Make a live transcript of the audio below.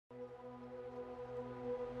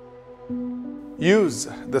Use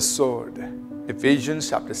the sword, Ephesians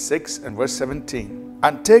chapter 6 and verse 17,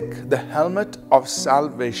 and take the helmet of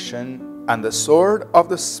salvation and the sword of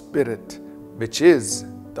the Spirit, which is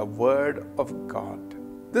the Word of God.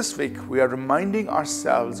 This week we are reminding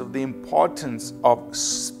ourselves of the importance of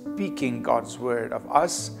speaking God's Word, of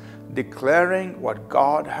us declaring what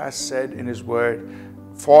God has said in His Word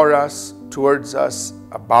for us, towards us,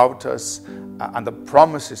 about us, and the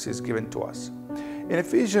promises He's given to us. In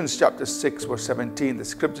Ephesians chapter 6 verse 17, the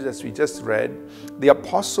scripture that we just read, the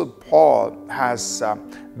Apostle Paul has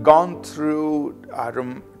gone through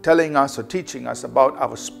telling us or teaching us about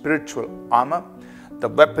our spiritual armor, the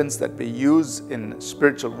weapons that we use in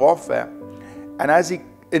spiritual warfare. And as he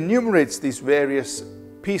enumerates these various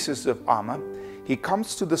pieces of armor, he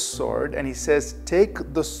comes to the sword and he says,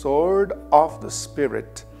 take the sword of the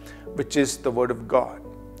Spirit, which is the Word of God.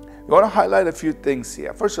 We want to highlight a few things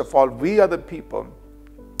here. First of all, we are the people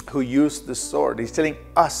who use the sword. He's telling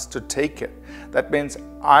us to take it. That means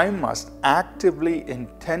I must actively,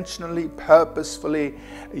 intentionally, purposefully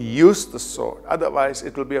use the sword. Otherwise,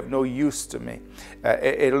 it will be of no use to me.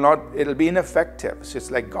 It'll be ineffective. So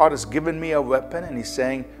it's like God has given me a weapon and He's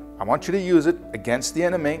saying, I want you to use it against the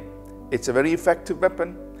enemy. It's a very effective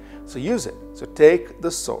weapon. So use it. So take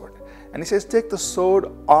the sword. And He says, take the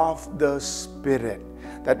sword of the Spirit.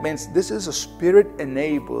 That means this is a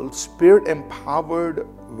Spirit-enabled, Spirit-empowered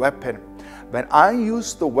weapon. When I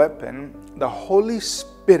use the weapon, the Holy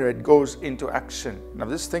Spirit goes into action. Now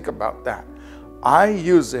just think about that. I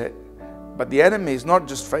use it, but the enemy is not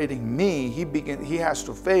just fighting me. He has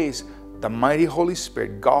to face the mighty Holy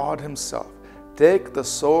Spirit, God Himself. Take the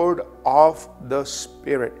sword of the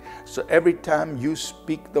Spirit. So every time you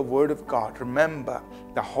speak the Word of God, remember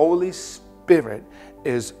the Holy Spirit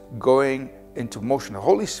is going into motion. The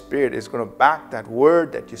Holy Spirit is going to back that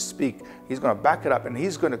word that you speak. He's going to back it up and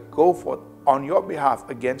He's going to go forth on your behalf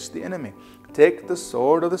against the enemy. Take the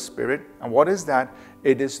sword of the Spirit. And what is that?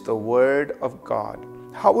 It is the Word of God.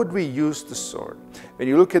 How would we use the sword? When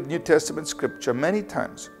you look at New Testament scripture, many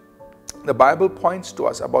times the Bible points to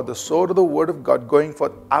us about the sword of the Word of God going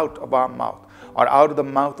forth out of our mouth or out of the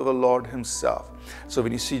mouth of the Lord Himself. So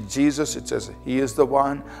when you see Jesus, it says He is the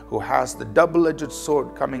one who has the double-edged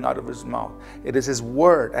sword coming out of His mouth. It is His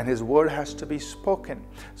Word, and His Word has to be spoken.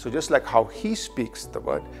 So just like how He speaks the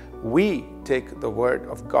Word, we take the Word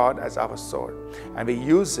of God as our sword and we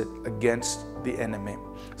use it against the enemy.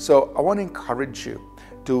 So I want to encourage you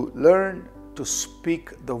to learn to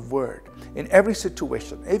speak the Word in every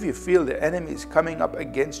situation. If you feel the enemy is coming up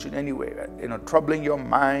against you in any way, troubling your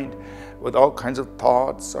mind with all kinds of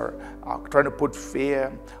thoughts, or trying to put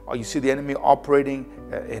fear, or you see the enemy operating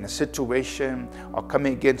in a situation, or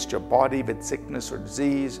coming against your body with sickness or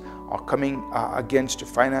disease, or coming against your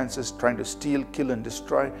finances, trying to steal, kill, and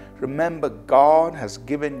destroy, remember God has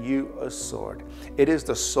given you a sword. It is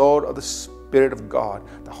the sword of the Spirit of God.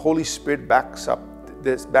 The Holy Spirit backs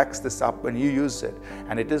this up when you use it,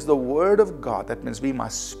 and it is the Word of God. That means we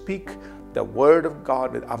must speak the Word of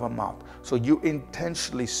God with our mouth. So you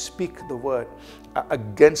intentionally speak the Word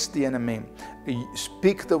against the enemy.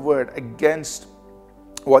 Speak the Word against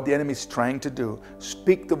what the enemy is trying to do.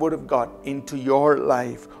 Speak the Word of God into your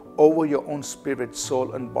life, over your own spirit,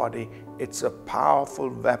 soul, and body. It's a powerful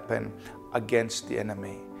weapon against the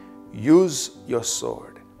enemy. Use your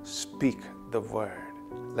sword. Speak the Word.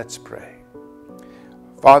 Let's pray.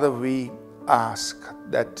 Father, we ask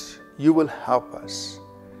that You will help us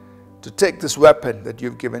to take this weapon that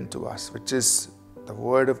You've given to us, which is the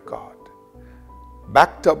Word of God,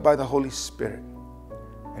 backed up by the Holy Spirit.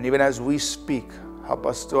 And even as we speak, help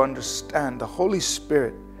us to understand the Holy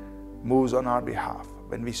Spirit moves on our behalf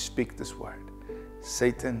when we speak this word.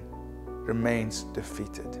 Satan remains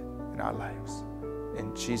defeated in our lives.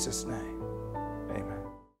 In Jesus' name, amen.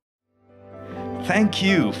 Thank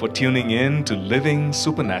you for tuning in to Living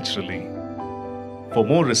Supernaturally. For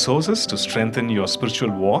more resources to strengthen your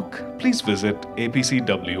spiritual walk, please visit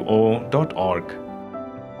apcwo.org.